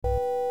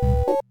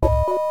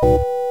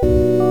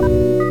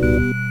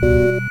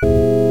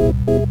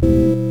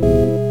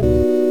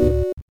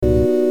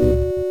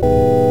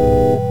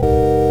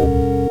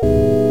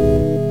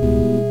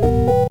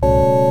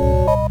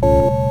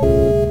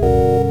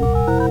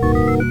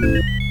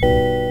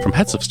From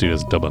Heads of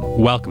Studios Dublin,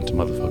 welcome to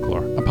Mother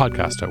Folklore, a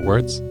podcast about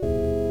words,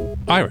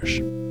 Irish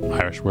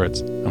words,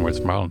 and words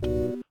from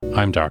Ireland.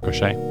 I'm Dark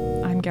O'Shea.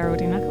 I'm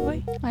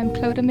Gaeilgeoirí. I'm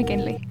Clodagh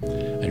McGinley.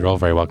 And you're all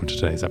very welcome to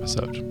today's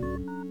episode.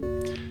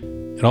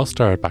 It all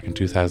started back in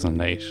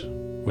 2008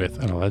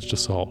 with an alleged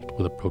assault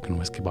with a broken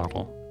whiskey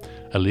bottle,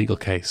 a legal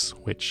case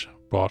which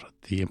brought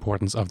the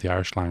importance of the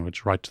Irish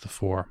language right to the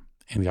fore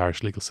in the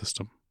Irish legal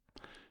system.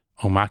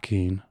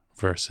 O'Mackeen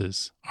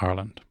versus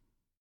Ireland.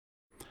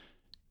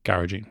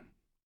 Gaeilgeoirí,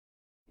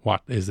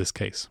 what is this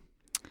case?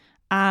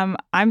 I'm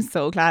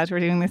so glad we're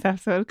doing this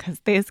episode because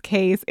this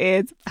case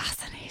is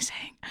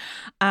fascinating.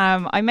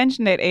 I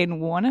mentioned it in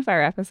one of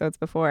our episodes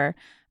before,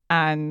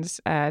 and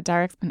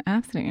Derek's been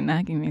absolutely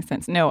nagging me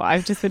since. No,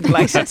 I've just been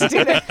delighted to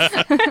do this.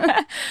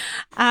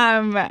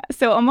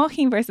 So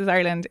O'Mackeen versus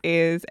Ireland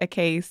is a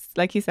case,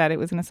 like you said, it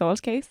was an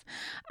assault case.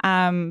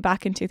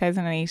 Back in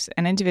 2008,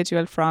 an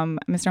individual from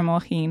Mr.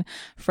 O'Mackeen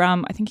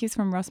from, I think he's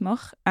from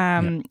Rosmuch,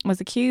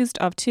 was accused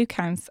of 2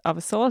 counts of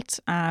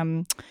assault.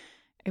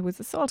 It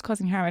was assault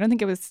causing harm. I don't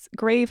think it was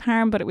grave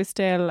harm, but it was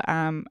still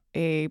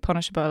a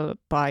punishable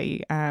by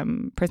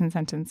prison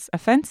sentence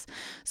offence.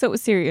 So it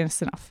was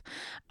serious enough.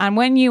 And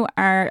when you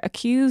are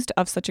accused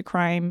of such a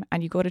crime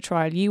and you go to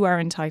trial, you are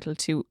entitled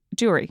to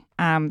jury.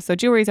 So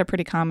juries are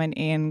pretty common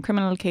in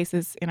criminal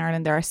cases in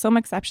Ireland. There are some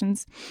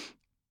exceptions.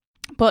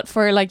 But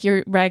for like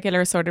your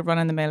regular sort of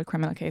run-of-the-mill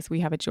criminal case,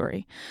 we have a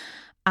jury.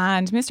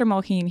 And Mr.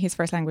 O'Mackeen, his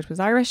first language was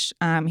Irish.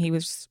 He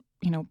was,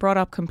 brought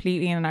up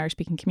completely in an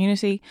Irish-speaking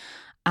community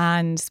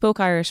and spoke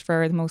Irish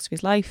for the most of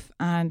his life,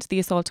 and the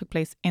assault took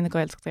place in the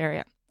Gaeilgeoirí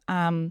area.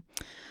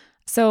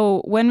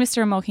 So when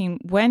Mr. O'Mackeen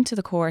went to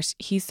the court,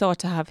 he sought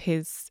to have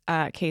his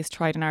case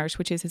tried in Irish,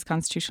 which is his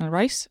constitutional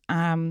right.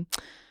 And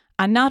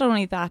not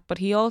only that, but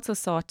he also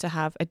sought to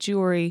have a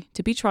jury,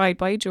 to be tried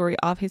by a jury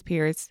of his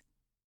peers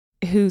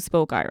who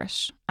spoke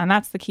Irish. And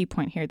that's the key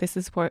point here. This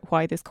is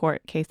why this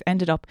court case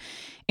ended up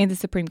in the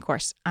Supreme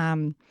Court.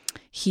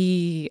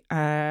 He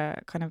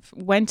kind of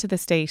went to the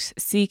state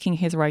seeking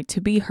his right to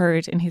be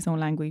heard in his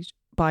own language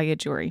by a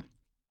jury.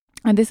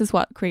 And this is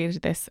what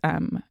created this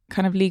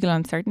kind of legal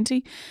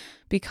uncertainty,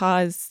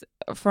 because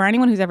for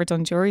anyone who's ever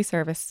done jury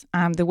service,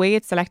 the way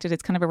it's selected,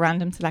 it's kind of a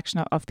random selection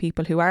of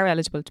people who are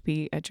eligible to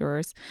be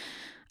jurors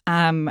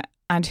and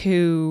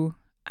who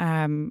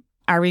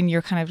are in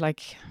your kind of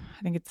like,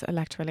 I think it's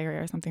electoral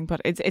area or something, but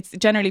it's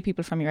generally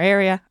people from your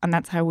area, and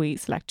that's how we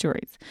select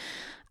juries.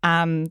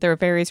 There are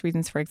various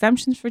reasons for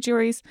exemptions for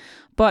juries,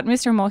 but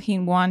Mr.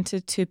 O'Mackeen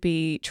wanted to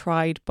be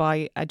tried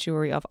by a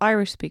jury of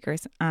Irish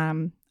speakers,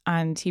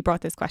 and he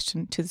brought this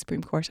question to the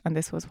Supreme Court, and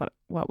this was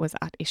what was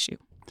at issue.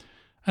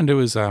 And it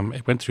was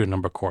it went through a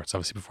number of courts,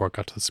 obviously, before it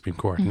got to the Supreme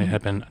Court, and it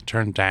had been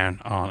turned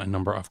down on a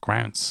number of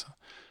grounds.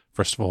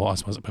 First of all, I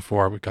suppose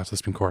before we got to the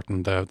Supreme Court,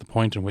 and the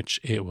point in which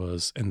it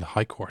was in the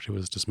High Court, it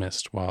was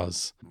dismissed,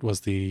 was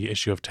the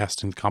issue of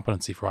testing the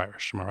competency for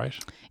Irish. Am I right?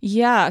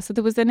 Yeah. So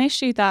there was an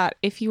issue that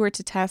if you were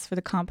to test for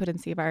the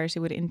competency of Irish,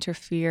 it would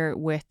interfere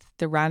with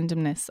the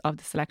randomness of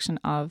the selection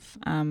of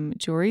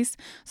juries.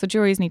 So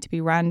juries need to be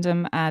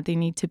random. They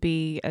need to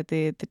be,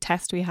 the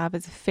test we have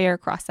is a fair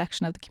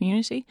cross-section of the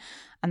community.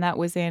 And that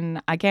was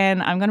in,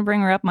 again, I'm going to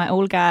bring her up, my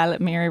old gal,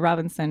 Mary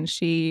Robinson.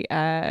 She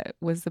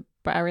was the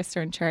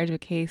barrister in charge of a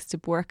case, De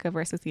Burca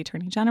versus the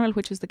Attorney General,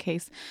 which was the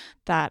case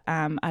that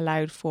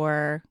allowed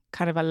for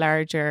kind of on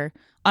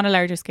a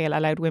larger scale,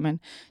 allowed women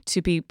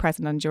to be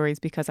present on juries,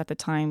 because at the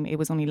time it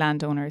was only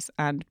landowners,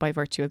 and by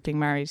virtue of being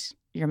married,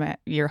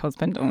 your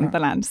husband owned the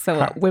land.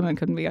 So women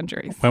couldn't be on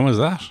juries. When was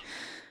that?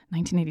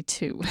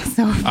 1982.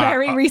 So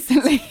very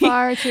recently.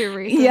 Far too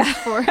recent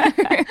for...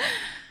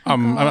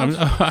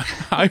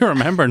 I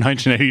remember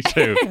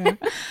 1982. Yeah.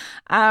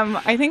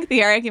 I think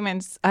the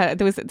arguments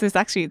there's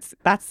actually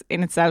that's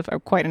in itself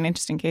quite an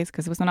interesting case,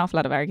 because there was an awful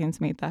lot of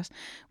arguments made that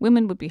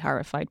women would be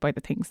horrified by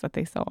the things that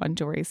they saw on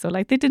juries. So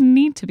like they didn't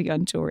need to be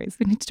on juries.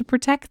 We needed to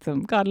protect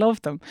them. God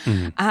love them.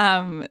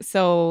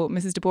 So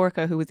Mrs. De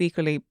Burca, who was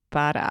equally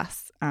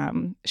badass,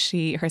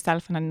 she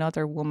herself and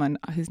another woman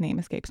whose name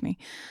escapes me,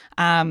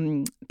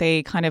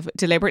 they kind of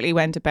deliberately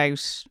went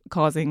about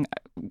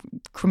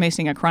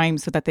committing a crime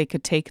so that they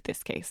could take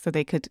this case, so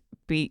they could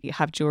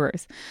have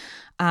jurors.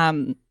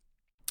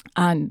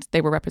 And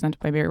they were represented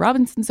by Mary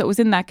Robinson. So it was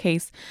in that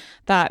case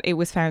that it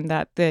was found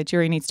that the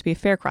jury needs to be a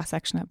fair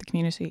cross-section of the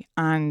community.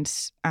 And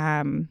so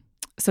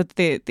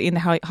in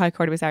the High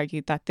Court, it was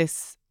argued that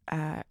this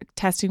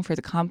testing for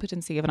the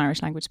competency of an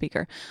Irish language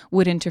speaker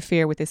would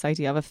interfere with this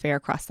idea of a fair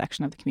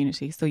cross-section of the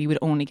community. So you would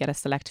only get a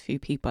select few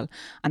people,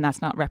 and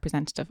that's not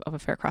representative of a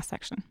fair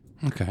cross-section.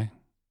 Okay.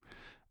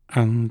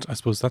 And I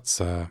suppose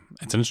that's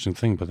it's an interesting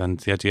thing, but then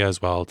the idea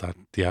as well that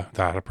the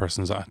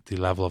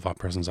level of a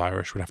person's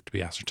Irish would have to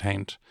be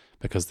ascertained,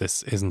 because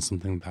this isn't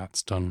something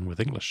that's done with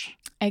English.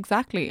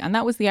 Exactly, and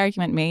that was the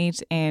argument made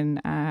in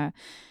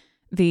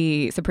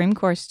the Supreme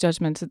Court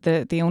judgment,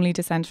 the only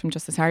dissent from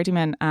Justice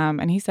Hardiman,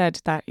 and he said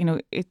that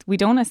we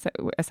don't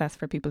assess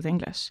for people's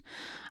English.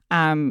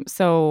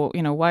 So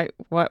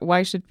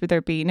why should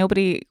there be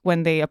nobody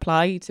when they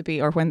apply to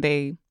be, or when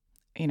they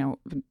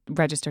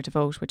register to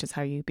vote, which is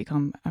how you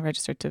become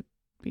registered to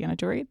be on a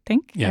jury, I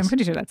think. Yes. I'm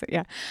pretty sure that's it,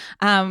 yeah.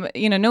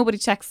 Nobody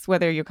checks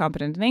whether you're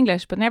competent in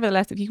English, but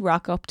nevertheless, if you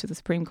rock up to the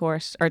Supreme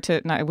Court,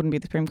 it wouldn't be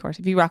the Supreme Court,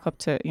 if you rock up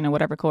to,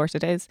 whatever court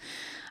it is,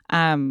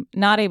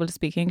 not able to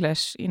speak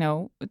English,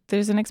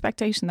 there's an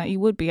expectation that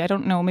you would be. I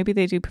don't know, maybe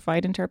they do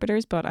provide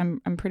interpreters, but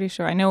I'm pretty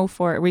sure. I know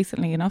for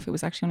recently enough, it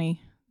was actually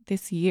only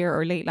this year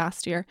or late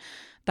last year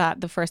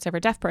that the first ever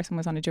deaf person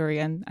was on a jury,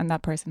 and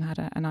that person had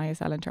an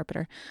ISL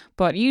interpreter.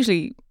 But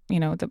usually,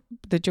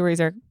 the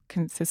juries are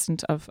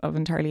consistent of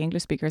entirely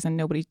English speakers, and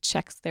nobody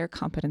checks their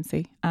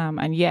competency.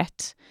 And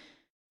yet,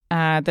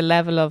 the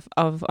level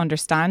of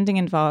understanding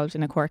involved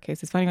in a court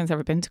case, if anyone's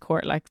ever been to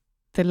court, like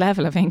the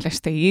level of English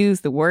they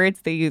use, the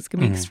words they use can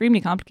be extremely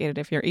complicated.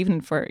 If you're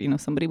even for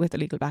somebody with a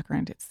legal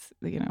background, it's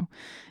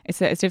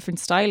it's a different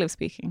style of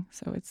speaking,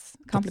 so it's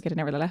complicated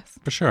nevertheless.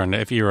 For sure. And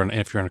if you're in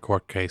a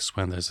court case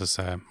when there's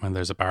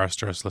a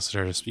barrister or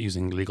solicitor just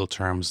using legal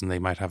terms, and they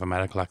might have a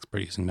medical expert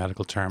using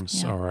medical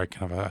terms, or a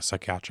kind of a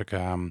psychiatric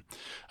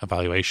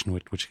evaluation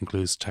which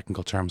includes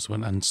technical terms,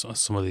 and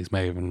some of these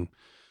may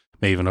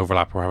even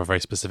overlap or have a very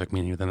specific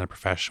meaning within their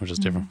profession, which is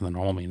different from the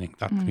normal meaning.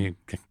 That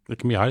it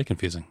can be highly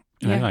confusing.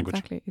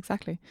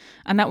 Exactly.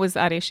 And that was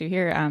at issue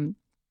here,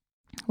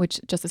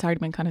 which Justice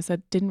Hardiman kind of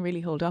said didn't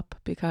really hold up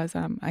because,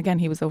 again,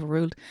 he was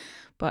overruled.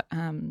 But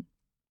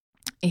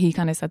he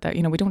kind of said that,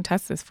 we don't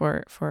test this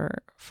for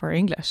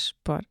English,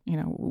 but,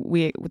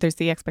 there's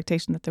the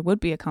expectation that there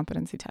would be a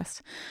competency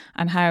test.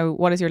 And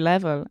what is your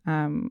level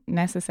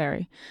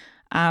necessary?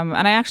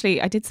 And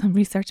I did some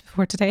research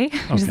before today,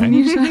 which is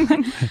unusual.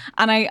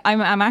 And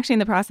I'm actually in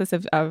the process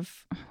of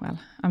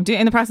I'm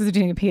in the process of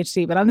doing a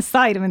PhD, but on the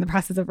side I'm in the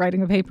process of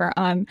writing a paper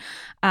on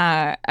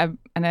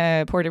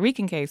a Puerto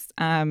Rican case,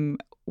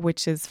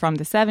 which is from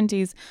the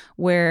 70s,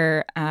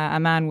 where a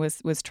man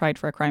was tried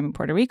for a crime in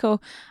Puerto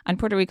Rico, and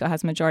Puerto Rico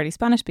has a majority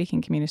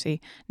Spanish-speaking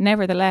community.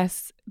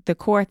 Nevertheless, the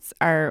courts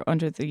are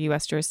under the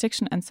US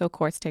jurisdiction, and so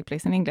courts take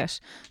place in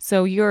English.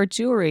 So your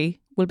jury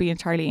will be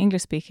entirely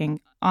English-speaking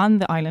on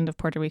the island of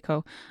Puerto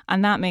Rico,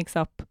 and that makes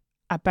up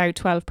about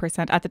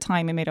 12%. At the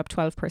time, it made up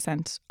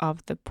 12%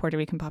 of the Puerto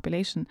Rican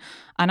population.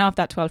 And of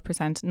that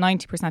 12%,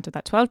 90% of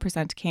that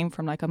 12% came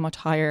from like a much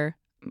higher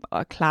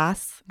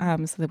class.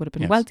 So they would have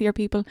been wealthier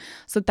people.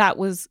 So that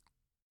was,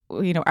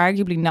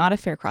 arguably not a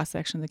fair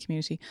cross-section of the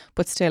community,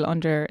 but still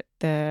under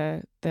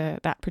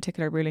that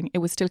particular ruling, it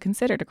was still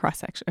considered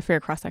a fair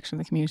cross-section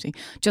of the community,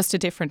 just a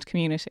different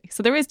community.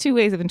 So there is two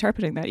ways of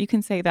interpreting that. You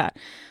can say that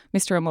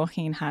Mr.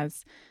 O'Mahony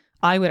has,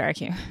 I would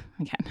argue,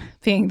 again,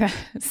 being the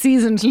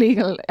seasoned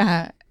legal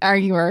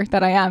arguer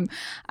that I am,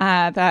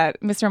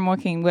 that Mr.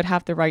 O'Mahony would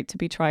have the right to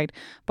be tried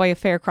by a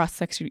fair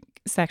cross-section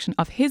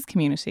of his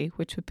community,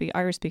 which would be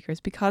Irish speakers,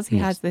 because he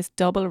has this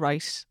double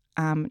right,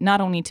 not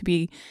only to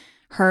be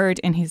heard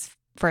in his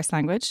first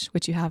language,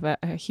 which you have a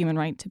human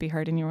right to be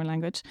heard in your own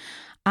language,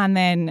 and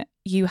then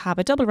you have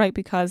a double right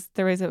because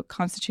there is a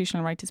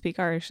constitutional right to speak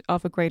Irish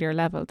of a greater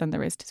level than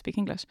there is to speak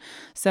English.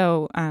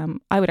 So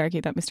I would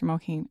argue that Mr.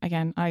 Mulkeen,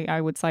 again,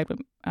 I would side with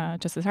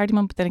Justice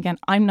Hardiman, but then again,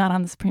 I'm not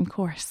on the Supreme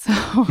Court, so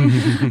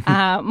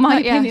my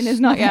opinion is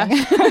not yet.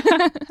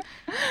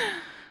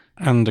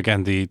 And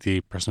again,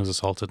 the person who was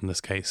assaulted in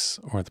this case,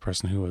 or the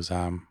person who was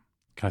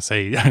can I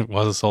say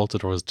was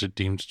assaulted or was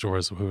deemed, or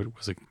was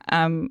it?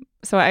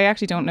 So I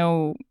actually don't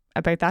know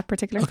about that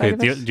particular side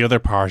of it. The other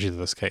party to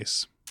this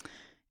case.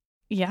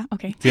 Yeah.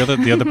 Okay. The other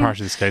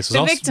party of this case was the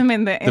also victim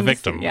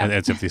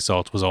of the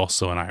assault was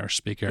also an Irish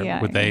speaker.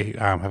 Would they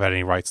have had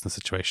any rights in the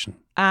situation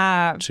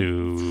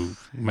to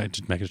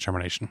make a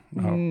determination?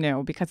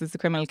 No, because it's a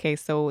criminal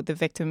case. So the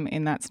victim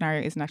in that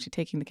scenario isn't actually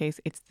taking the case;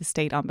 it's the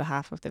state on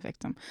behalf of the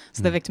victim.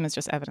 So the victim is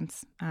just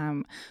evidence.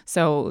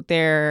 So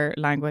their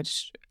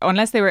language,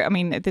 unless they were,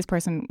 this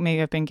person may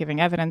have been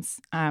giving evidence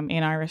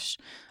in Irish.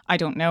 I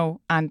don't know,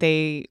 and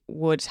they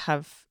would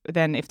have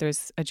then, if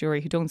there's a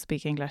jury who don't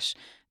speak English,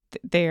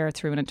 they are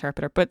through an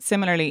interpreter. But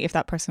similarly, if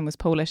that person was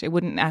Polish, it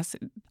wouldn't, as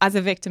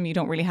a victim, you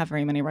don't really have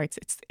very many rights.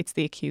 It's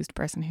the accused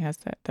person who has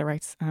the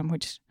rights,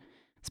 which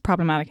is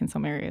problematic in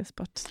some areas,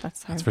 but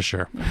that's for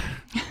sure.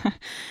 Yeah.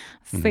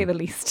 Say the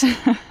least.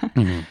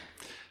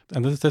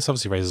 And this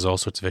obviously raises all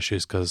sorts of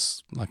issues,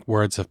 because like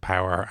words have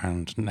power,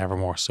 and never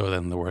more so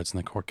than the words in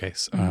the court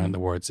case and the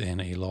words in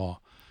a law.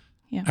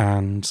 Yeah.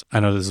 And I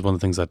know this is one of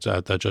the things that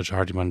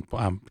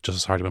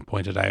Justice Hardiman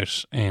pointed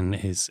out in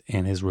his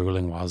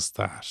ruling, was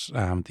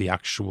that the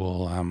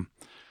actual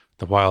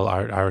while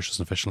Irish is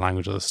an official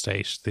language of the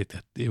state,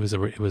 it was a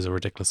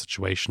ridiculous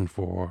situation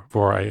for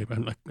a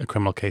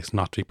criminal case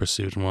not to be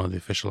pursued in one of the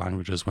official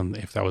languages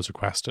if that was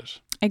requested.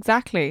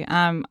 Exactly.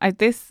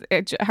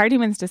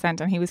 Hardiman's dissent,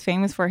 and he was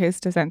famous for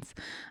his dissents,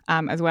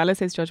 as well as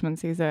his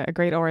judgments. He's a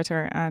great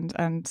orator and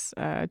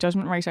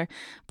judgment writer,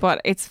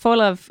 but it's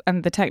full of,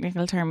 and the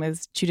technical term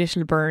is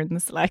judicial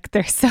burns. Like,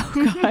 they're so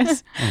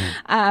good.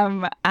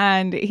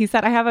 And he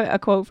said, I have a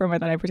quote from it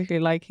that I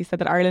particularly like. He said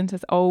that Ireland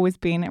has always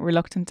been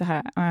reluctant to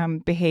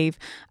behave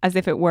as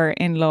if it were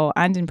in law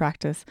and in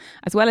practice,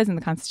 as well as in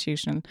the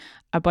Constitution,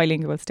 a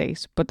bilingual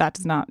state. But that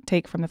does not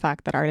take from the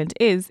fact that Ireland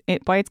is,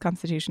 by its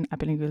Constitution, a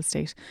bilingual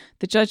state.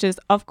 The judges,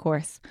 of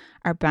course,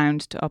 are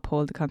bound to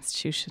uphold the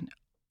Constitution.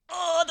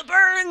 Oh, the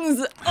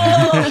burns!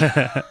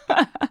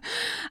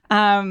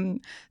 Oh.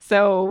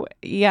 So,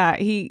 yeah,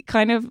 he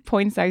kind of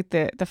points out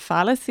the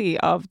fallacy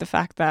of the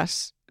fact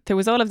that there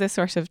was all of this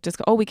sort of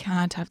just, we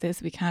can't have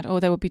this, we can't,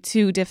 that would be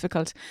too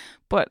difficult.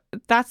 But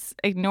that's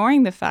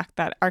ignoring the fact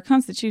that our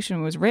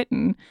Constitution was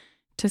written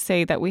to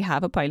say that we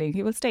have a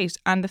bilingual state.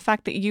 And the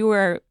fact that you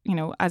are,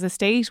 as a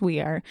state,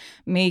 we are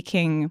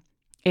making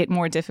it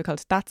more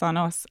difficult, that's on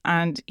us.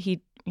 And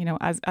he,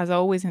 as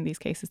always in these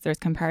cases, there's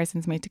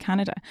comparisons made to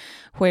Canada,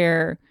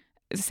 where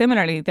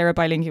similarly, they're a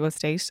bilingual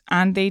state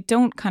and they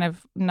don't kind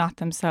of knot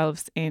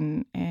themselves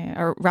in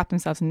or wrap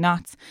themselves in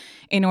knots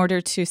in order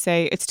to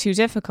say it's too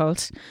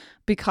difficult,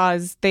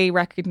 because they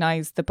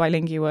recognise the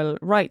bilingual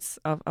rights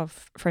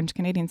of French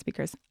Canadian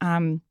speakers.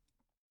 And,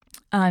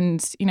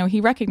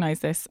 he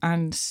recognised this.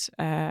 And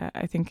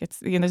I think it's,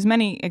 there's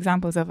many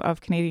examples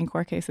of Canadian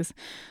court cases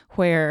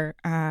where,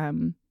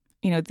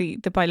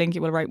 the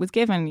bilingual right was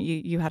given.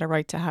 You had a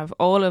right to have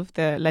all of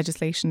the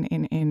legislation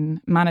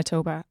in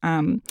Manitoba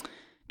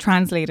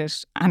translated,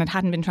 and it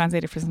hadn't been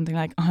translated for something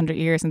like 100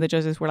 years, and the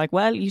judges were like,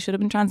 well, you should have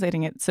been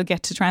translating it, so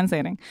get to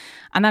translating.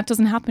 And that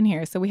doesn't happen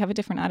here, so we have a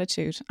different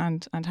attitude,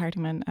 and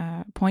Hardiman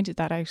pointed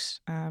that out,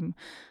 and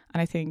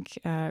I think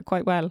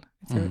quite well.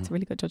 It's a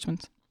really good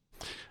judgment.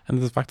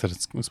 And the fact that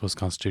it's, I suppose,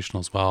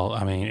 constitutional as well.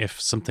 I mean, if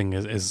something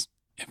is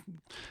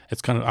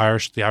it's kind of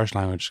Irish, the Irish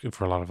language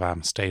for a lot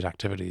of state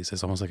activities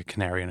is almost like a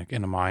canary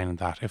in a mine, and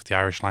that if the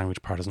Irish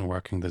language part isn't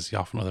working, there's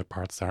often other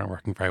parts that aren't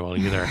working very well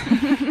either.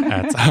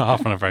 It's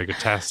often a very good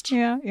test.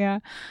 Yeah,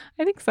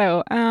 I think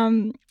so.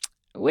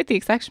 With the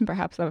exception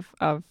perhaps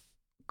of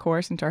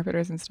court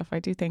interpreters and stuff, I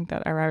do think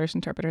that our Irish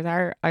interpreters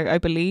are, I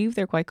believe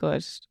they're quite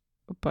good,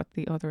 but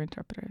the other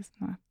interpreters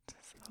not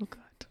so good.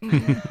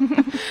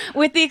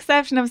 With the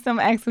exception of some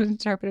excellent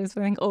interpreters,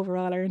 I think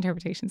overall our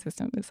interpretation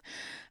system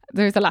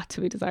there's a lot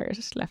to be desired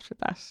left with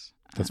that.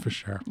 That's for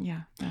sure.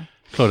 Yeah.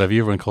 Claude, have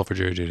you ever been called for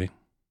jury duty?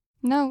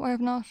 No, I have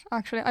not,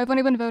 actually. I've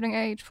only been voting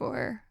age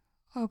for,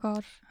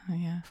 5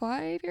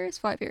 years?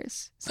 5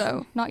 years.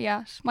 So not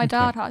yet. My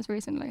dad has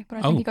recently, but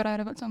I think he got out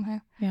of it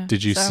somehow. Yeah.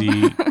 Did you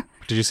see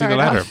the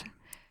letter?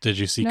 Did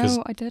you see?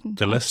 No, I didn't.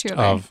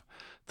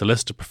 The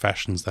list of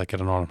professions that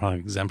get an automatic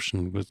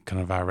exemption was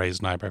kind of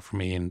raised an eyebrow for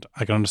me, and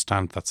I can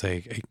understand that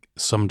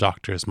some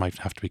doctors might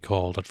have to be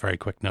called at very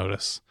quick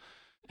notice.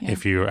 Yeah.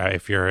 If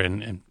you're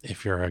an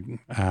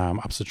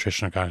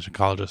obstetrician or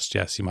gynecologist,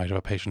 yes, you might have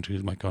a patient who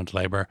might go into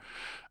labour,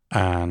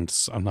 and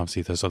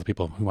obviously there's other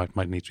people who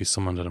might need to be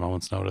summoned at a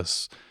moment's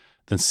notice.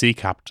 Then sea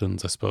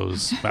captains, I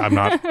suppose. I'm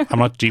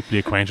not deeply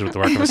acquainted with the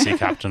work of a sea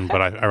captain,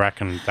 but I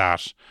reckon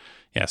that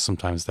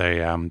sometimes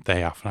they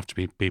often have to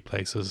be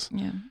places.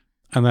 Yeah.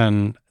 And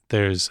then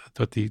there's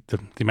the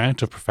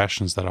amount of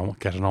professions that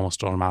get an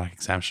almost automatic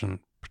exemption,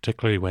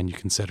 particularly when you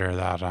consider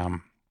that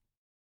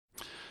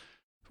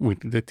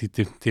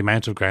the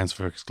amount of grounds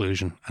for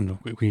exclusion, and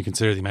when you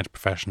consider the amount of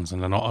professions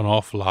and an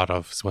awful lot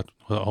of what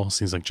almost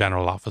seems like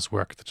general office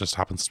work that just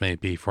happens to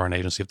maybe for an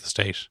agency of the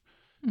state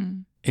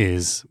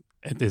is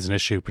an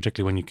issue,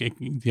 particularly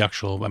when the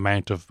actual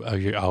amount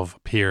of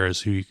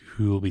peers who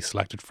will be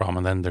selected from,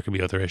 and then there could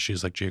be other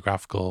issues like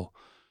geographical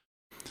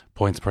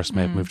points the person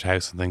may have moved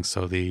house and things.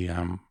 So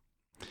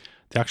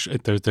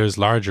there's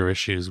larger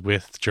issues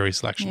with jury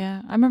selection.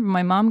 Yeah, I remember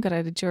my mom got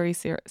out of jury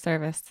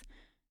service.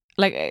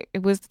 Like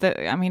it was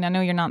I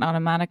know you're not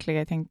automatically,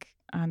 I think,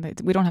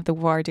 and we don't have the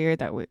voir dire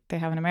that they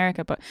have in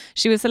America, but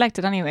she was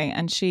selected anyway,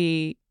 and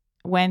she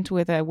went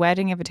with a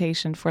wedding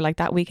invitation for like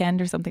that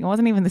weekend or something. It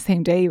wasn't even the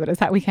same day, but it was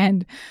that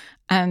weekend,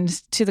 and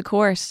to the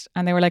court,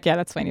 and they were like, yeah,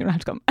 that's fine, you don't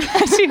have to come.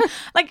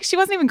 she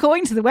wasn't even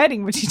going to the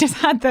wedding, but she just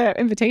had the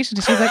invitation,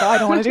 and she was like, I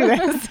don't want to do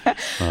this.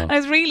 And it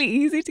was really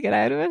easy to get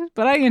out of it,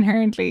 but I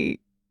inherently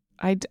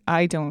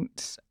I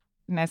don't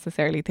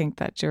necessarily think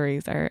that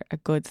juries are a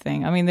good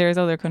thing. I mean, there's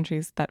other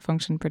countries that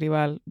function pretty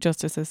well.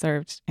 Justice is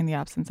served in the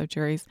absence of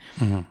juries.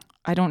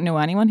 I don't know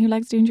anyone who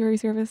likes doing jury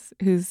service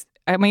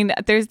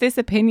there's this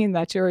opinion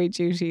that jury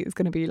duty is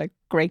going to be like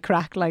great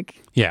crack.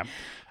 Yeah.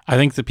 I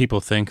think that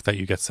people think that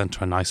you get sent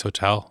to a nice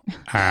hotel,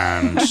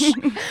 and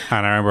I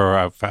remember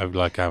I've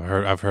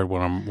heard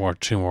one or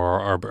two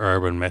more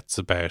urban myths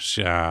about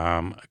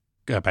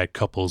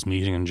couples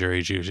meeting in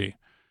jury duty.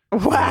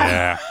 Wow.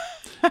 Yeah.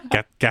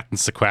 Getting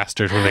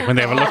sequestered when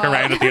they have a look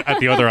around at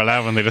the other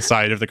 11, they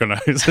decide if they're going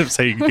to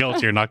say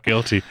guilty or not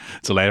guilty.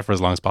 It's allowed for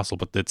as long as possible,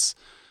 but it's,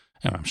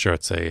 I'm sure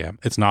it's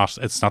not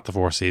the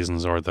Four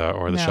Seasons or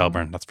the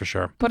Shelburne, that's for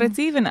sure. But it's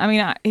even,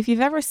 if you've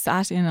ever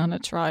sat in on a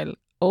trial,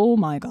 oh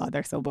my God,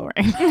 they're so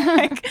boring.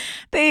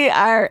 They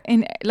are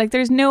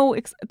there's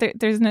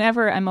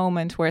never a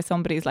moment where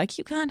somebody's like,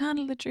 you can't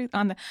handle the truth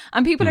and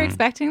people are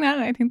expecting that,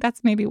 and I think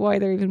that's maybe why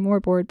they're even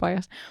more bored by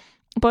it.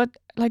 But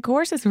like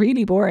course is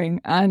really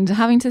boring, and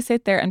having to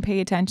sit there and pay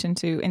attention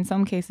to, in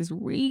some cases,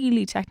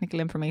 really technical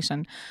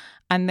information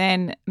and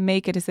then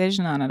make a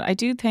decision on it. I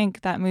do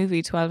think that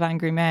movie 12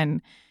 Angry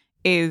Men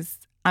is,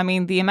 I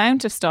mean, the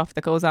amount of stuff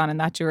that goes on in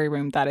that jury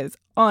room that is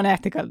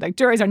unethical. Like,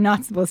 juries are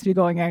not supposed to be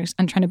going out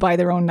and trying to buy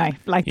their own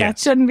knife. Like, that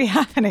shouldn't be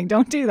happening.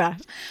 Don't do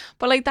that.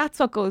 But like, that's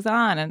what goes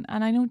on. And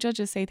I know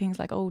judges say things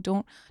like, oh,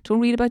 don't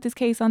read about this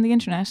case on the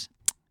internet.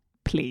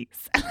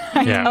 Please.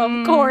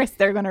 Of course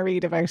they're going to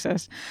read about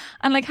it.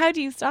 And like, how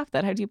do you stop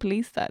that? How do you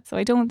police that? So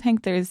I don't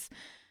think there's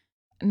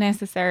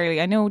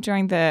necessarily, I know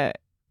during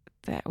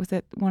was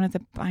it one of the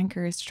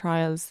bankers'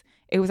 trials,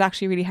 it was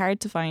actually really hard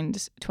to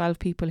find 12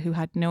 people who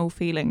had no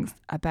feelings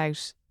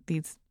about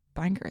these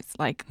bankers.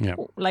 Like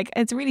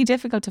it's really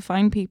difficult to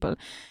find people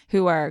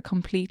who are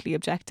completely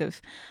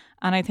objective.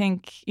 And I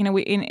think, you know,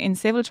 in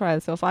civil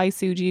trials, so if I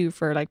sued you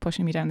for like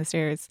pushing me down the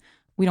stairs,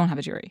 we don't have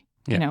a jury,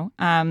 you know.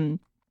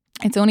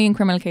 It's only in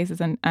criminal cases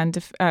and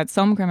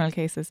some criminal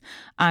cases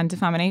and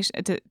defamation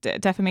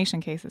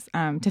cases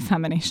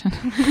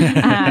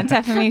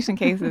defamation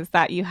cases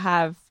that you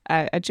have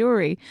a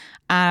jury.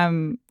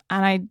 And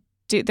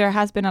there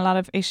has been a lot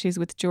of issues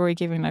with jury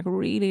giving like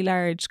really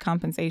large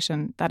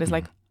compensation that is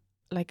like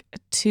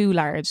too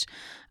large,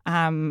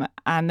 and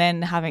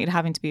then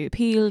having to be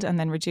appealed and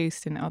then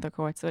reduced in other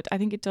courts. So I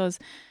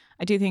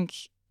do think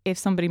if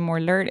somebody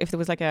more learned, if there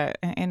was like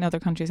in other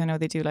countries, I know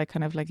they do like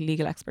kind of like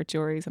legal expert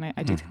juries, and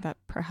I do think that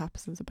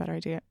perhaps is a better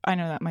idea. I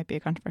know that might be a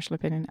controversial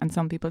opinion, and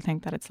some people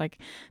think that it's like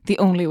the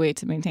only way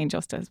to maintain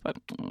justice, but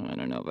I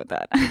don't know about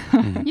that.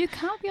 You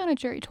can't be on a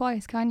jury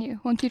twice, can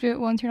you? Once you do it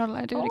once, you're not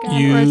allowed to do it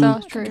again. Or is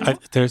that true?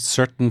 There's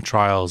certain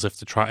trials,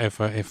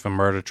 if a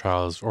murder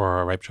trial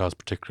or a rape trial is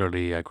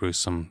particularly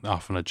gruesome,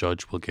 often a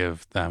judge will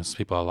give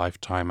people a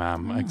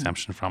lifetime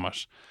exemption from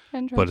it.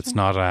 But it's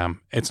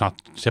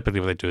not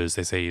typically what they do is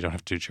they say you don't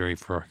have to do jury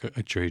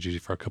duty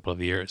for a couple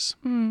of years.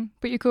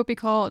 But you could be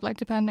called, like,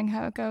 depending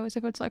how it goes,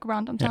 if it's like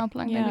random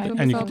sampling.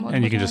 And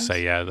you can just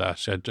say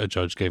that a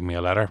judge gave me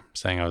a letter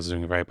saying I was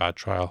doing a very bad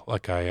trial.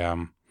 Like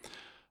a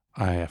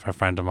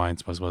friend of mine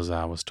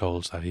was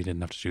told that he didn't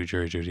have to do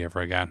jury duty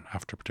ever again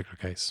after a particular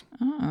case.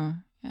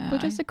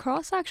 But does the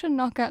cross section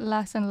not get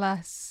less and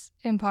less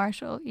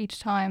impartial each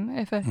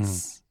time?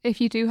 If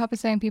you do have the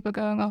same people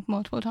going up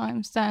multiple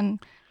times,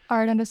 then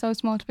Ireland is so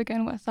small to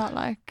begin with that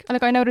like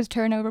I know there's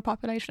turnover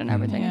population and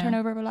everything,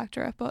 turnover of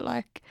electorate, but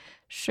like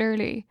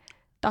surely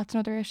that's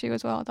another issue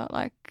as well that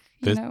like,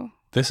 you know.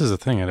 This is the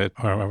thing.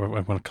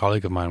 When a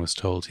colleague of mine was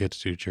told he had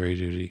to do jury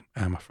duty,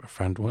 a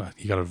friend,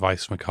 he got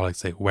advice from a colleague to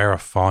say, wear a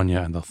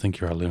fáinne and they'll think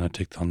you're a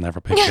lunatic, they'll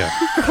never pick you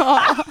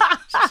up.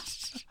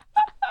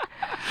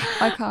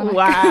 Iconic.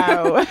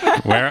 Wow.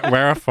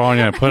 wear a fáinne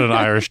and put an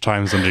Irish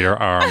Times under your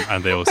arm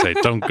and they will say,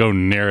 don't go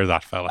near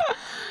that fella.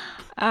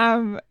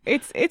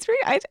 It's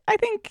really, I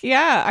think,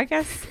 I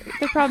guess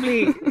they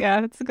probably,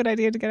 that's a good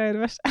idea to get out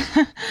of it.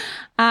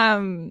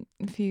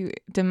 If you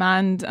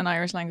demand an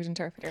Irish language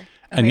interpreter,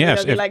 and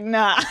yes, be like,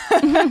 nah.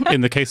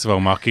 In the case of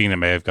O'Machine, it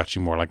may have got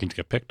you more likely to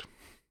get picked.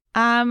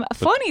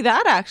 Funny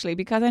that actually,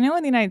 because I know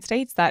in the United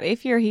States that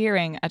if you're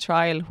hearing a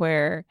trial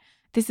where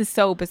this is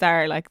so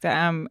bizarre, like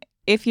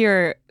if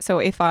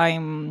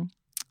I'm,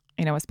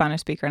 you know, a Spanish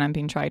speaker and I'm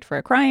being tried for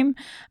a crime,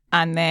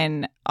 and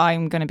then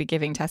I'm going to be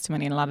giving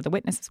testimony and a lot of the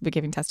witnesses will be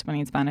giving testimony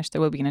in Spanish, there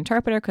will be an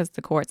interpreter because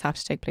the courts have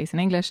to take place in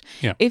English.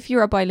 If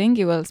you're a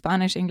bilingual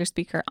Spanish-English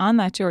speaker on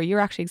that jury, you're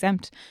actually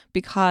exempt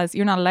because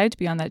you're not allowed to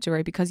be on that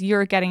jury because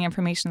you're getting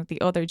information that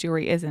the other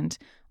jury isn't,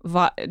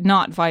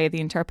 not via the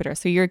interpreter.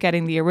 So you're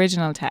getting the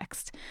original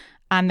text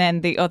and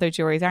then the other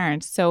juries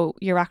aren't. So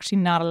you're actually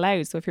not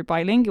allowed. So if you're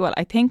bilingual,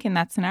 I think in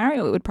that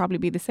scenario, it would probably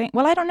be the same.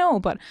 Well, I don't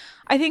know, but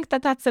I think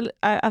that that's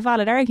a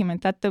valid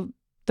argument that the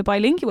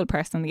bilingual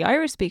person, the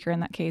Irish speaker in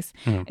that case,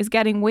 is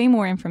getting way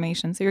more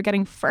information. So you're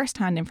getting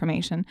first-hand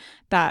information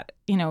that,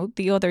 you know,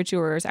 the other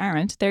jurors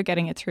aren't. They're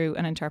getting it through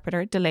an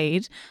interpreter,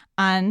 delayed,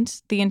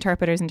 and the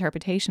interpreter's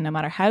interpretation, no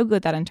matter how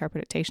good that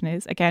interpretation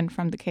is, again,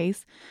 from the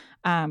case,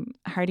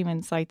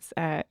 Hardiman cites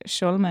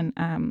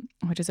Shulman,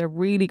 which is a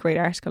really great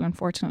article.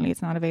 Unfortunately,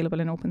 it's not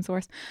available in open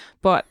source,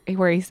 but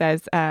where he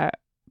says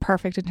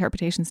perfect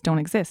interpretations don't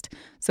exist.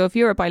 So if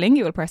you're a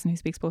bilingual person who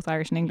speaks both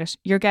Irish and English,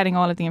 you're getting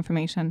all of the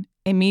information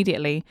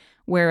immediately,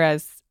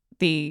 whereas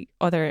the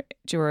other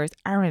jurors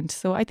aren't.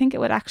 So I think it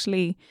would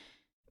actually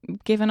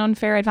give an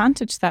unfair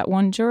advantage to that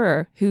one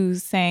juror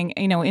who's saying,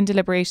 you know, in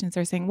deliberations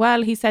they're saying,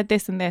 well, he said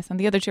this and this, and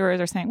the other jurors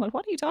are saying, well,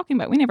 what are you talking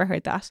about? We never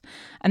heard that.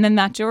 And then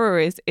that juror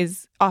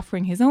is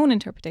offering his own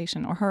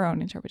interpretation or her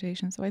own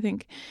interpretation. So I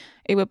think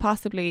it would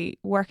possibly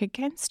work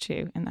against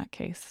you in that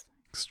case.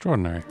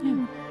 Extraordinary.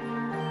 Yeah.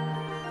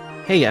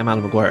 Hey, I'm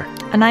Alan McGuire.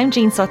 And I'm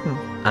Jean Sutton.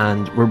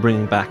 And we're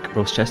bringing back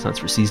Roast Chestnuts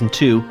for Season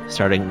 2,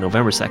 starting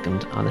November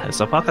 2nd on the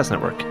Headstuff Podcast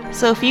Network.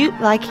 So if you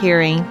like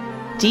hearing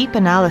deep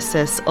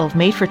analysis of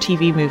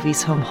made-for-TV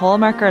movies from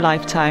Hallmark or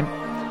Lifetime,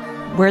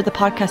 we're the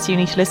podcast you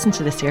need to listen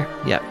to this year.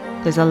 Yeah.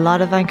 There's a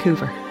lot of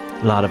Vancouver.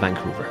 A lot of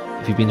Vancouver.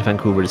 If you've been to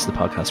Vancouver, this is the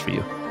podcast for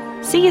you.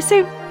 See you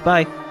soon.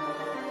 Bye.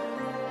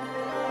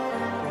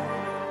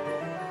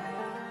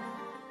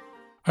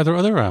 Are there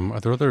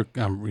other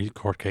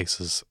court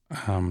cases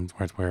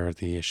where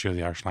the issue of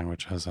the Irish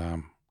language has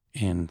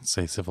in,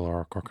 say, civil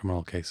or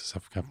criminal cases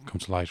have come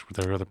to light? Were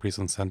there other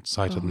precedents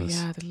cited in this?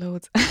 Yeah, there are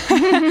loads.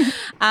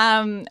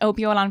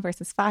 O'Biolan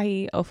versus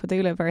Fahy,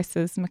 O'Fadula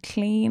versus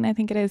McLean, I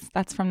think it is.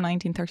 That's from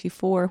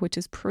 1934, which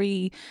is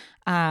pre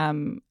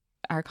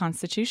our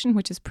constitution,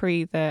 which is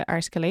pre the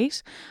Article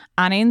 8.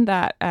 And in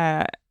that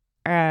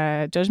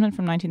judgment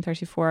from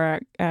 1934,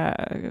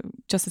 Chief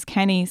Justice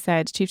Kennedy,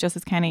 said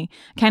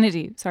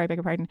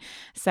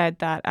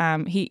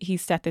that he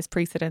set this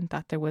precedent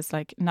that there was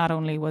like, not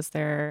only was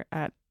there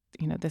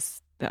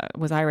this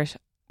was Irish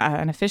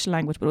an official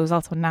language, but it was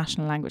also a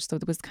national language, so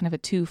there was kind of a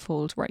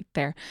twofold right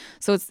there.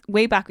 So it's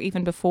way back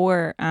even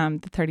before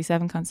the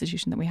 37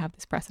 constitution that we have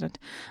this precedent,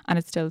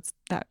 and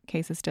that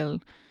case is still,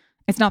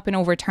 it's not been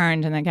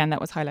overturned. And again,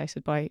 that was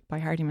highlighted by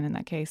Hardiman in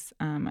that case,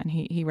 and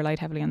he relied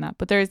heavily on that.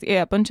 But there's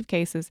a bunch of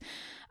cases.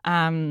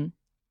 O'Biolan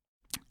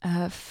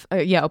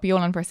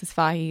versus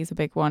Fahy is a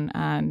big one,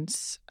 and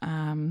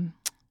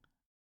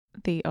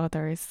the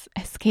others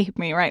escape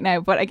me right now.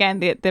 But again,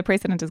 the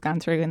precedent has gone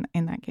through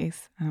in that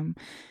case.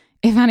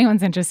 If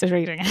anyone's interested in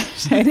reading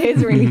it, it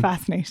is really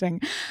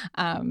fascinating.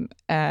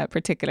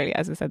 Particularly,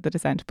 as I said, the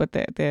dissent, but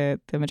the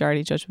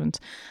majority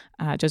judgments,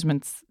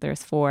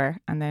 there's 4,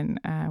 and then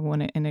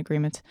one in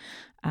agreement.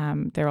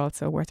 They're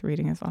also worth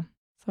reading as well.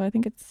 So I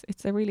think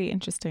it's a really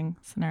interesting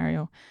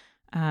scenario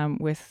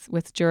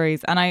with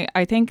juries. And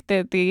I think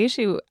that the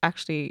issue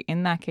actually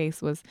in that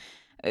case was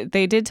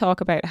they did talk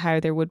about how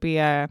there would be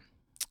a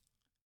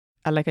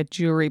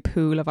jury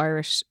pool of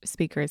Irish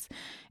speakers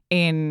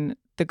in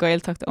the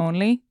Gaeltacht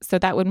only. So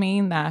that would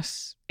mean that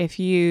if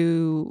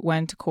you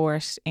went to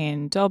court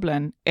in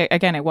Dublin,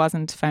 again, it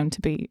wasn't found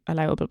to be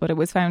allowable, but it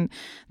was found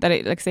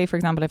that say, for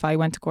example, if I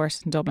went to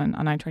court in Dublin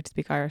and I tried to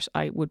speak Irish,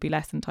 I would be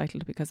less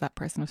entitled because that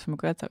person was from a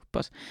Gaeltacht.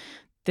 But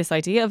this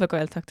idea of a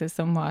Gaeltacht is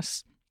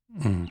somewhat,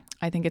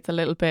 I think it's a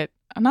little bit,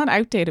 not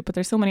outdated, but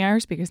there's so many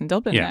Irish speakers in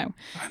Dublin now.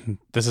 And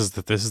this is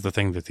the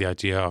thing, that the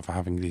idea of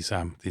having these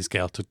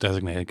Gaeltacht,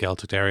 designated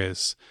Gaeltacht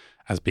areas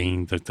as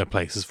being the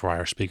places for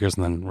Irish speakers,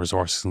 and then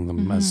resourcing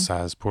them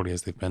as poorly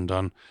as they've been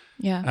done,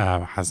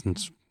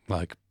 hasn't,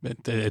 like,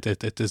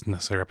 it isn't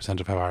necessarily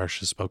representative of how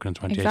Irish is spoken in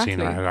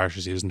 2018 or how Irish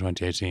is used in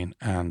 2018.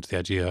 And the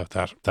idea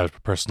that a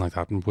person like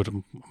that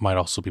might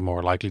also be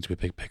more likely to be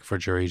picked for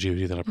jury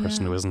duty than a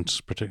person who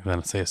isn't, particularly,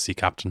 let's say, a sea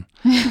captain.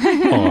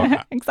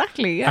 And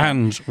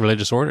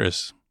religious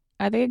orders.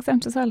 Are they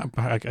exempt as well?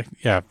 I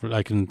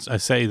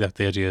say that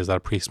the idea is that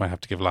a priest might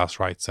have to give last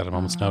rites at a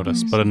moment's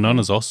notice, but a nun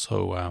is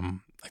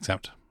also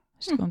exempt.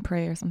 Just go and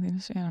pray or something.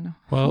 I don't know.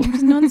 Well,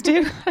 nuns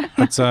do.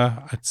 This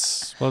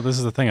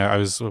is the thing. When I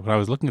was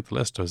looking at the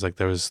list, I was like,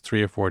 there was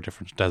 3 or 4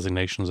 different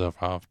designations of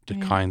the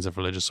kinds of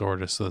religious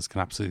orders, so there's can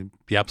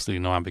absolutely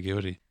no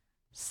ambiguity.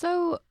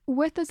 So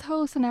with this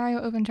whole scenario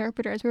of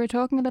interpreters, we were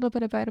talking a little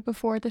bit about it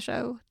before the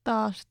show,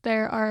 that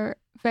there are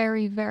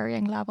very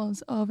varying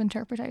levels of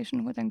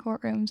interpretation within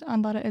courtrooms,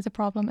 and that it is a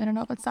problem in and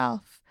of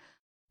itself.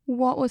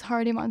 What was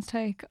Hardiman's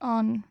take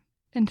on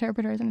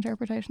interpreters and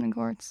interpretation in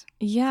courts?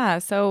 Yeah,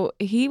 so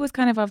he was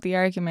kind of the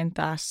argument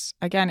that,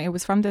 again, it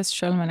was from this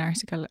Shulman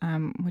article,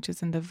 which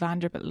is in the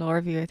Vanderbilt Law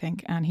Review, I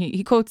think, and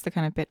he quotes the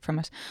kind of bit from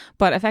it.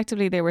 But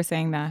effectively they were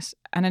saying that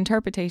an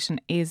interpretation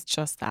is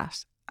just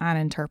that, an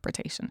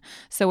interpretation.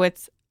 So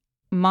it's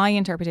my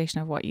interpretation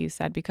of what you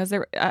said, because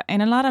there,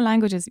 in a lot of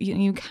languages,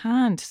 you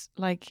can't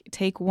like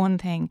take one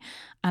thing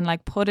and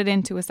like put it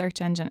into a search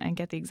engine and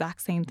get the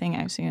exact same thing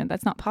out.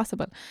 That's not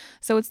possible.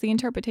 So it's the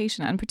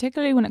interpretation, and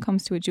particularly when it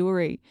comes to a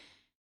jury,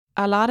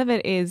 a lot of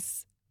it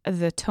is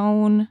the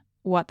tone,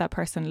 what that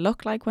person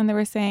looked like when they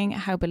were saying,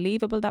 how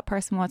believable that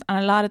person was, and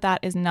a lot of that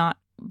is not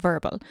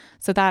verbal.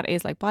 So that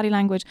is like body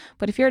language.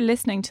 But if you're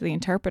listening to the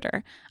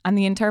interpreter, and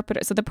the interpreter,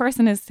 so the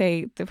person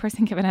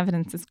giving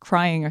evidence is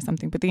crying or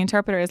something, but the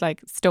interpreter is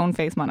like stone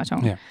face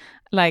monotone. Yeah.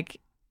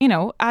 Like,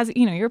 as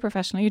you're a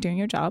professional, you're doing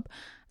your job.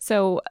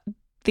 So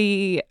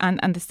the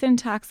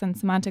syntax and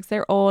semantics,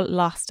 they're all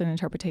lost in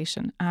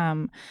interpretation.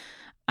 And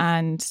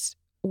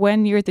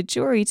when you're the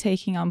jury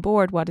taking on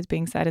board what is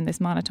being said in this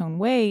monotone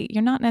way,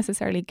 you're not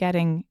necessarily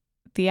getting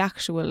the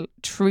actual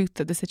truth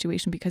of the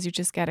situation, because you're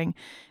just getting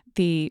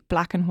the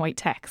black and white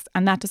text,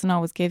 and that doesn't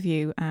always give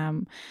you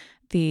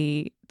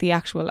the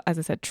actual, as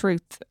I said,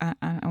 truth.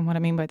 And what I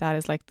mean by that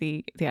is like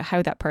the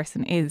how that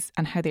person is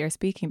and how they are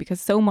speaking, because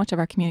so much of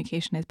our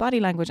communication is body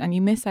language, and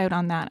you miss out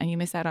on that, and you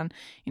miss out on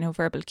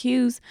verbal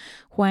cues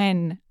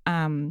when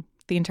the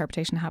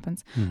interpretation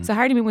happens. So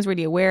Hardiman was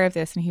really aware of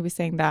this, and he was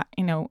saying that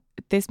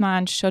this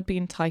man should be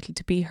entitled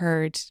to be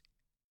heard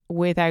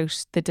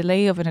without the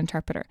delay of an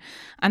interpreter.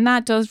 And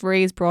that does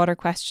raise broader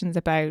questions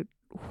about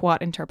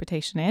what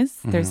interpretation is.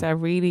 There's a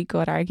really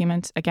good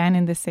argument, again,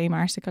 in the same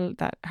article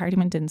that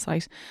Hardiman didn't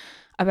cite,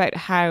 about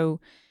how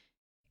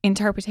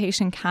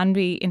interpretation can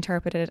be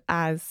interpreted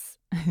as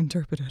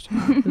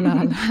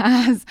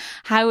as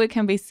how it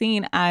can be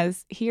seen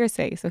as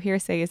hearsay. So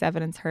hearsay is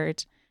evidence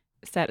heard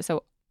said.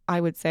 So I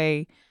would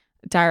say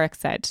Derek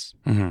said.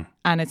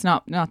 And it's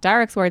not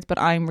Derek's words, but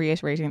I'm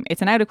reiterating.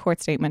 It's an out of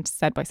court statement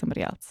said by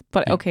somebody else.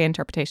 But okay,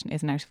 interpretation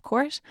isn't out of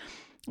court,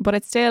 but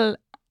it's still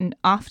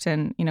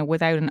often, you know,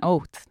 without an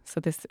oath. So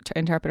this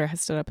interpreter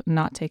has stood up,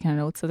 not taken an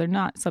oath, so they're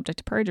not subject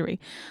to perjury.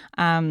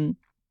 And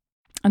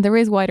there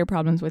is wider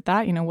problems with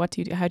that. You know, what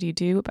do you do? How do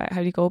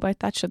you go about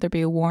that? Should there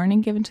be a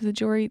warning given to the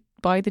jury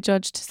by the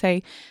judge to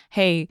say,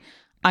 hey,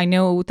 I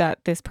know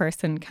that this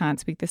person can't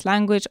speak this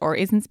language or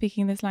isn't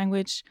speaking this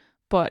language,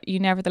 but you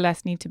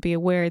nevertheless need to be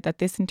aware that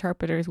this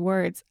interpreter's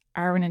words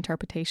are an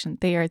interpretation.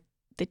 They are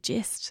the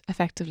gist,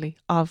 effectively,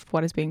 of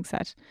what is being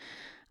said.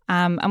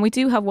 And we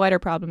do have wider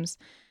problems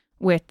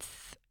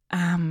with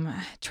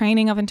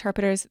training of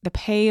interpreters. The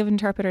pay of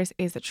interpreters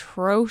is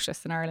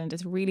atrocious in Ireland.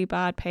 It's really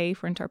bad pay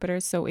for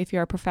interpreters. So if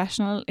you're a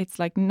professional, it's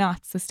like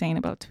not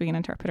sustainable to be an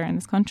interpreter in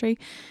this country,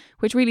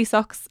 which really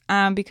sucks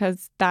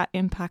because that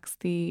impacts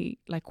the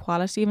like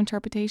quality of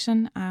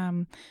interpretation.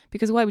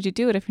 Because why would you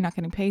do it if you're not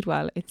getting paid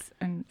well? It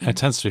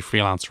tends to be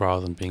freelance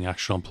rather than being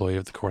actual employee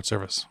of the court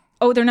service.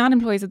 Oh, they're not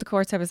employees of the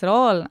court service at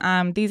all.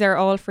 These are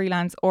all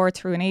freelance or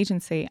through an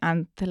agency.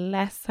 And the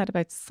less said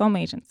about some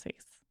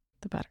agencies,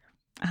 the better.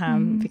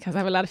 Because I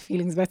have a lot of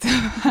feelings about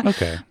them.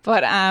 Okay.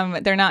 But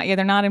they're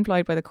not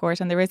employed by the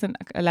court, and there isn't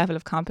a level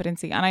of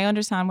competency. And I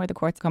understand where the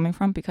court's coming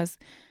from because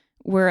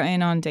we're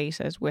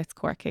inundated with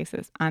court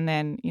cases. And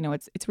then, you know,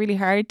 it's really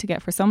hard to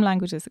get, for some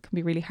languages, it can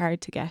be really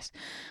hard to get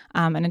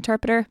an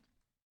interpreter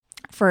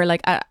for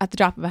like at the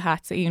drop of a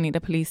hat. So you need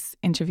a police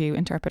interview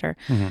interpreter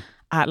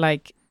at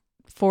like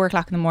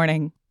 4:00 in the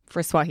morning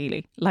for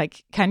Swahili.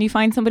 Like, can you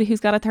find somebody who's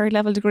got a 3rd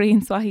level degree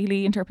in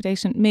Swahili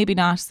interpretation? Maybe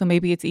not. So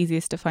maybe it's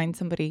easiest to find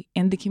somebody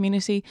in the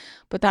community,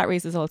 but that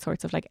raises all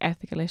sorts of like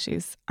ethical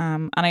issues.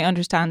 And I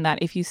understand that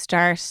if you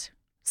start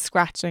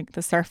scratching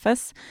the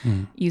surface,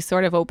 you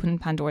sort of open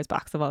Pandora's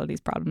box of all of these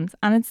problems.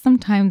 And it's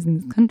sometimes in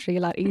this country a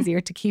lot easier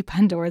to keep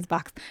Pandora's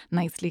box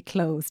nicely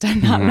closed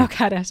and not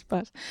look at it.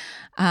 But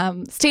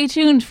stay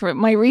tuned for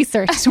my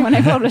research when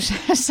I publish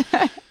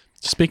it.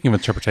 Speaking of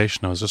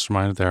interpretation, I was just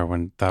reminded there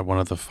that one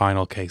of the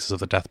final cases of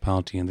the death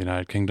penalty in the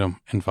United Kingdom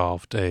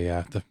involved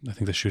I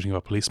think the shooting of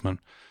a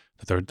policeman.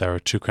 That there were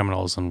 2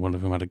 criminals and one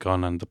of them had a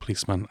gun, and the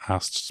policeman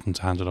asked them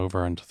to hand it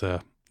over, and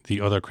the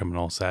other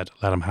criminal said,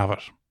 "Let him have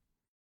it."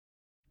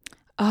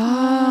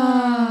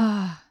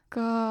 Ah,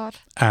 God.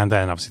 And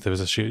then obviously there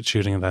was a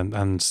shooting,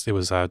 and it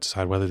was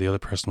decided whether the other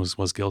person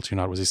was guilty or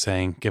not. Was he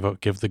saying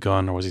give the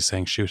gun, or was he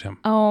saying shoot him?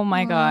 Oh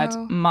my God,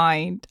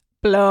 mind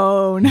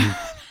blown.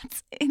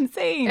 That's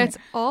insane. It's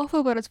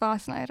awful, but it's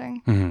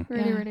fascinating.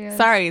 Really is.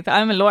 Sorry,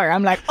 I'm a lawyer.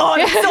 I'm like, oh,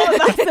 it's so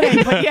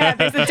fascinating. But yeah,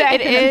 there's a death.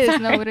 It is.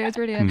 No, it is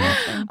really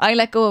interesting. I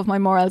let go of my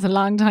morals a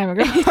long time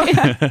ago.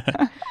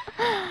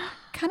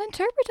 Can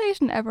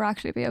interpretation ever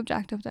actually be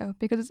objective though?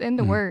 Because it's in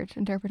the word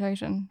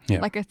interpretation.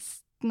 Yeah. Like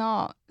it's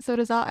not. So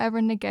does that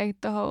ever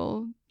negate the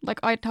whole? Like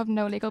I have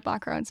no legal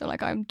background, so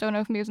like I don't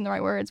know if I'm using the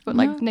right words, but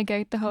like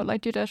negate the whole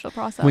like judicial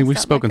process. I mean, we've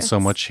spoken so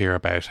much here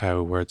about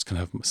how words can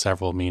have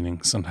several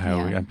meanings, and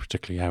how, and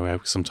particularly how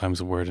sometimes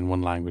a word in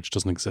one language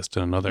doesn't exist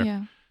in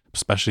another,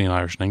 especially in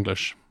Irish and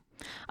English.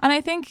 And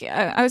I think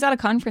I was at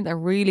a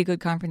really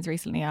good conference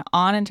recently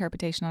on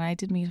interpretation, and I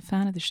did meet a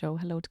fan of the show.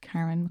 Hello to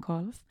Karen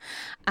McAuliffe.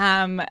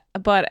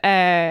 But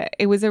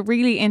it was a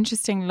really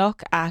interesting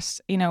look at,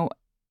 you know,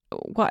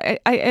 what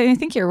I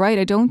think you're right.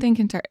 I don't think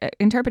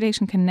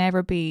interpretation can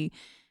never be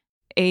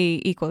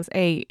A equals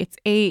A. It's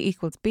A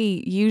equals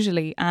B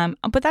usually.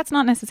 But that's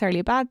not necessarily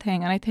a bad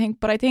thing. And I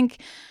think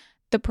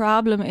the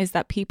problem is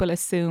that people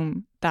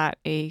assume that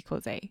A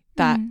equals A.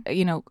 That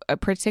you know,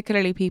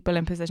 particularly people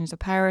in positions of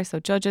power, so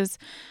judges,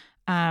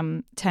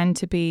 tend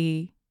to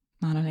be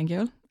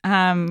monolingual.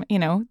 You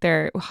know,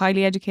 they're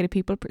highly educated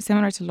people,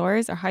 similar to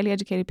lawyers, are highly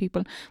educated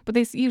people, but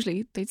they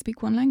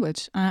speak one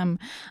language, and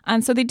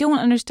so they don't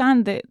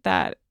understand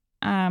that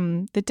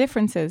the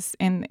differences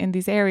in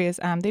these areas.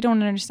 They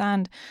don't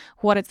understand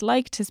what it's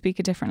like to speak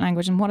a different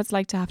language and what it's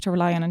like to have to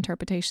rely on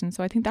interpretation.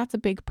 So I think that's a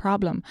big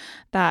problem,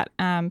 that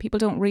people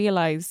don't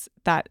realise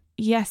that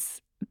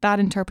yes, that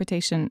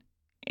interpretation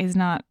is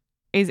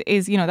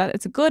you know, that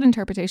it's a good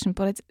interpretation,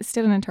 but it's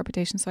still an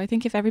interpretation. So I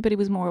think if everybody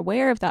was more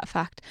aware of that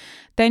fact,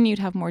 then you'd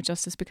have more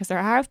justice, because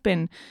there have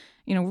been,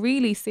 you know,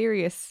 really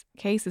serious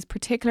cases,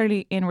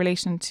 particularly in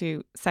relation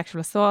to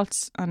sexual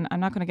assault. And I'm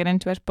not going to get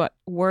into it, but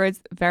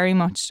words very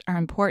much are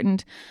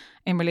important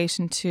in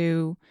relation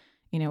to,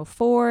 you know,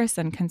 force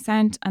and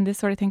consent and this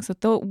sort of thing. So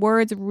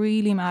words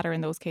really matter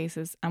in those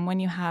cases. And when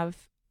you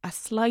have a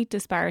slight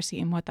disparity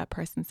in what that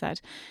person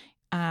said,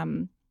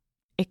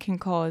 it can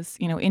cause,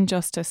 you know,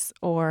 injustice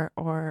or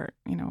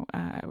you know,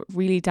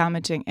 really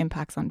damaging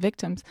impacts on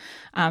victims.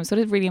 So it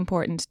is really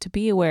important to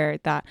be aware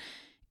that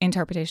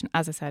interpretation,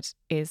 as I said,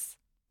 is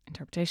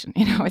interpretation.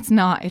 You know, it's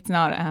not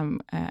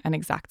an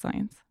exact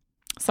science.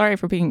 Sorry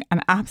for being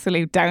an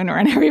absolute downer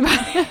on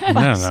everybody.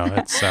 No,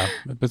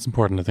 it's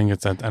important. I think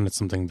it's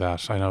something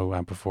that I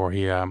know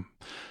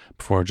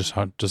before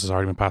Justice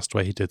Hardiman passed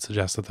away, he did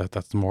suggest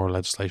that more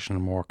legislation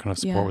and more kind of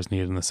support was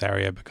needed in this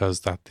area,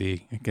 because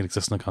it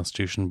exists in the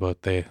Constitution,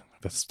 but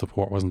the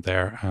support wasn't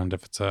there, and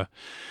if it's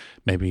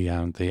maybe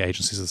the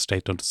agencies of the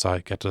state don't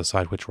get to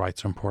decide which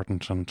rights are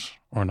important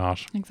or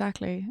not.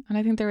 Exactly. And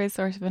I think there is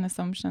sort of an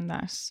assumption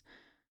that,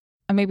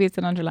 and maybe it's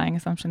an underlying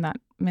assumption that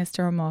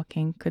Mr.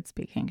 O'Mulking could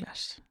speak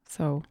English.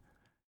 So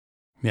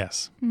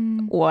Yes.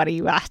 what are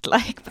you at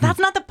like? But that's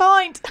not the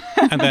point.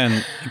 And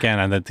then again,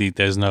 and that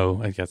there's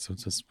no, I guess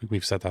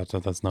we've said that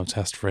there's no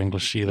test for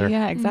English either.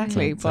 Yeah,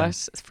 exactly. So,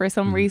 But for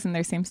some reason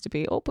there seems to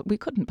be, but we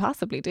couldn't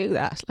possibly do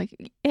that.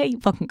 Like, yeah, you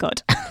fucking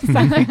could.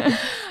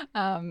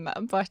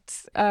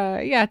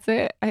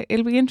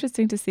 It'll be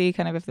interesting to see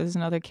kind of if there's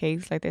another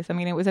case like this. I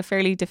mean, it was a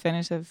fairly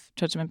definitive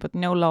judgment, but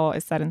no law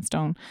is set in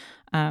stone.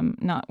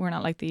 We're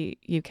not like the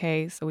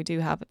UK, so we do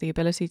have the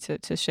ability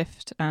to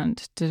shift and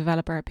to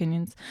develop our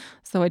opinions.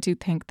 So I do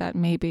think that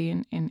maybe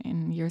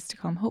in years to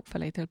come,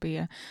 hopefully there'll be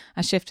a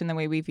shift in the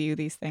way we view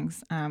these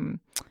things.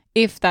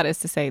 If that is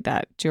to say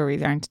that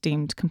juries aren't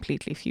deemed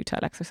completely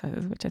futile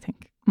exercises, which I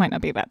think might not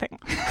be a bad thing.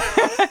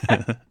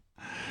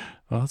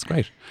 Well, that's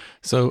great.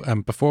 So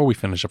before we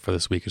finish up for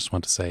this week, I just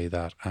want to say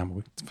that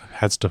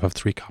Headstuff have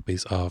 3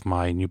 copies of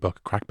my new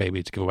book, Crack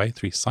Baby, to give away.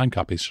 3 signed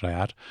copies, should I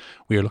add.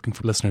 We are looking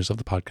for listeners of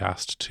the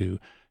podcast to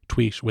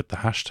tweet with the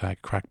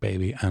hashtag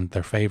CrackBaby and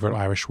their favourite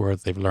Irish word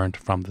they've learned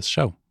from this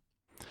show.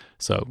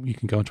 So you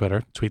can go on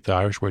Twitter, tweet the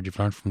Irish word you've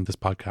learned from this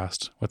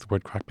podcast with the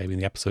word Crack Baby in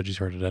the episode you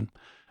heard it in,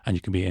 and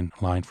you can be in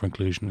line for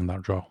inclusion in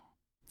that draw.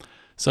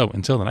 So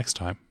until the next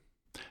time,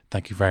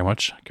 thank you very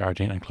much,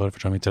 Gardine and Claude, for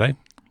joining me today.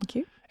 Thank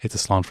you. It's a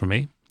slán from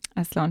me.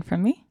 A slán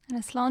from me. And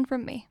a slán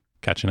from me.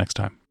 Catch you next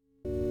time.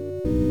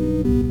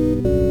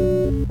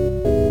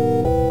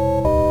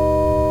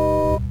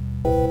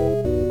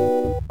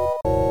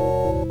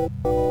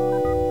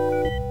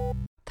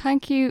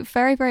 Thank you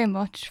very, very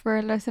much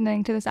for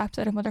listening to this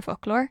episode of Mother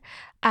Folklore.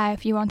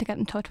 If you want to get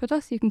in touch with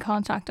us, you can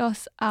contact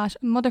us at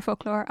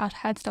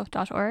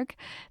motherfolklore@headstuff.org.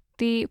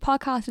 The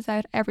podcast is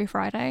out every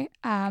Friday.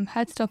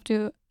 Headstuff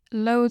do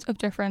loads of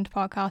different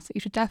podcasts that you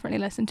should definitely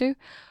listen to.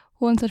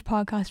 One such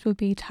podcast will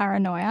be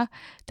Paranoia.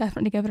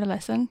 Definitely give it a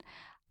listen.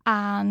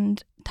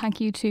 And thank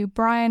you to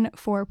Brian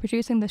for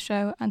producing the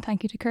show, and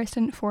thank you to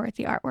Kirsten for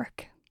the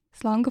artwork.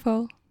 Slán go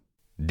fóill.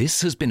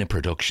 This has been a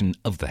production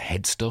of the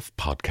Headstuff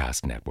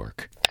Podcast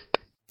Network.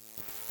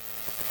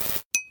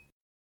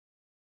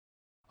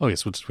 Oh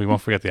yes, we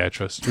won't forget the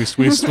outro.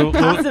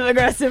 Passive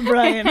aggressive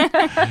Brian.